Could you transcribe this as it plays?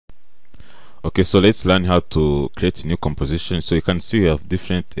Okay, so let's learn how to create new composition. So you can see we have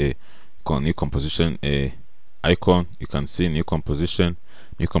different new composition icon. You can see new composition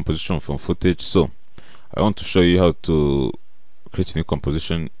from footage. So I want to show you how to create new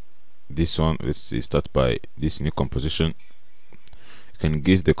composition. This one, let's see, start by this new composition. You can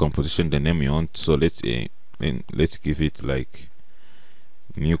give the composition the name you want. So let's give it like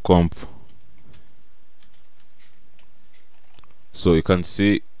new comp. So you can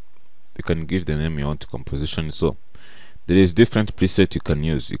see you can give the name you want to composition. So there is different preset you can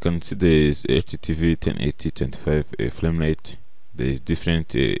use. You can see there is HDTV 1080 25 frame rate. There is different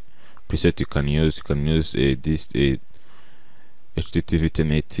preset you can use. You can use this HDTV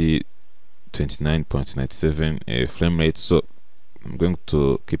 1080 29.97 frame rate. So I'm going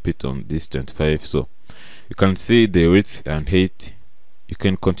to keep it on this 25. So you can see the width and height. You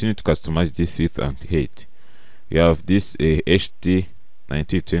can continue to customize this width and height. You have this HD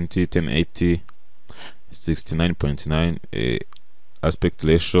 9020 1080 69.9 aspect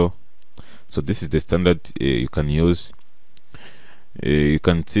ratio. So this is the standard you can use. You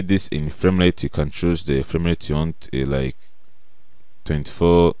can see this in frame rate. You can choose the frame rate you want, like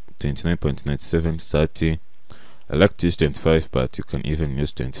 24, 29.97, 30. I like to use 25, but you can even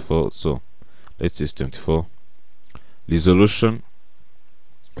use 24. So let's use 24. Resolution,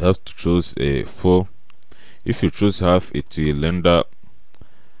 you have to choose 4. If you choose half, it will render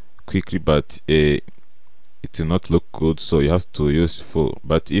quickly, but it will not look good, so you have to use 4.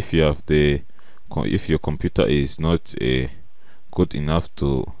 But if you have if your computer is not good enough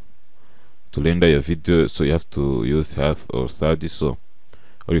to render your video, so you have to use half or 30. So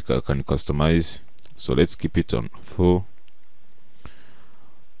or you can customize. So let's keep it on 4.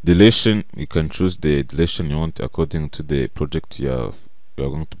 Deletion, you can choose the deletion you want according to the project you are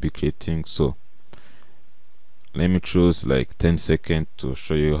going to be creating. So let me choose like 10 seconds to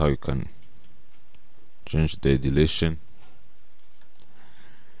show you how you can change the deletion,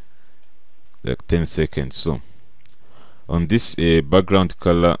 like 10 seconds. So on this background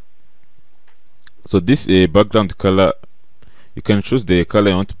color, so this background color, you can choose the color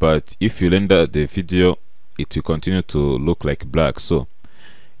you want, but if you render the video, it will continue to look like black. So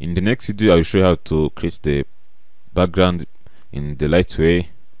in the next video I will show you how to create the background in the light way.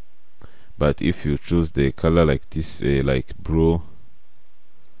 But if you choose the color like this, like blue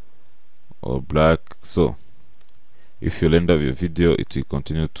or black, so if you render your video, it will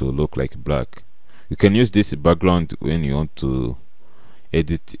continue to look like black. You can use this background when you want to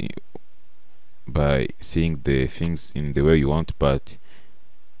edit by seeing the things in the way you want, but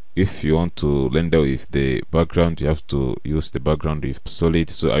if you want to render with the background, you have to use the background with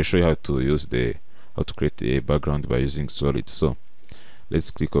solid. So I show you how to create a background by using solid. So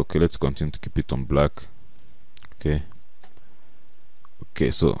let's click OK. Let's continue to keep it on black. Okay,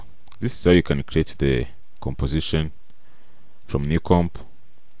 so this is how you can create the composition from new comp.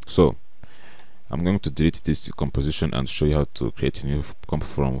 So I'm going to delete this composition and show you how to create a new comp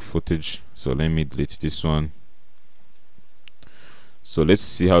from footage. So let me delete this one. So let's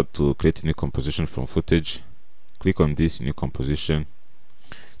see how to create a new composition from footage. Click on this new composition.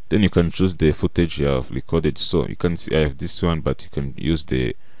 Then you can choose the footage you have recorded. So you can see I have this one, but you can use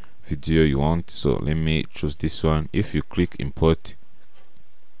the video you want. So let me choose this one. If you click import,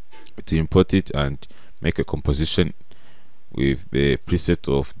 to import it and make a composition with the preset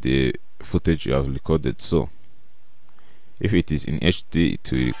of the footage you have recorded. So if it is in HD,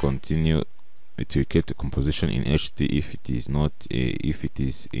 it will continue, it will create a composition in HD. If it is not, if it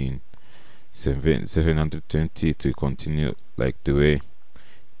is in 720, it will continue like the way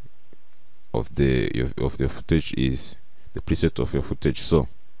of the footage is the preset of your footage. So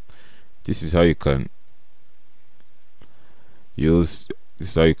this is how you can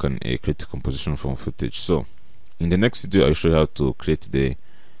create a composition from footage. So in the next video I'll show you how to create the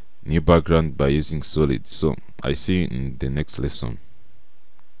new background by using solid. So I see you in the next lesson.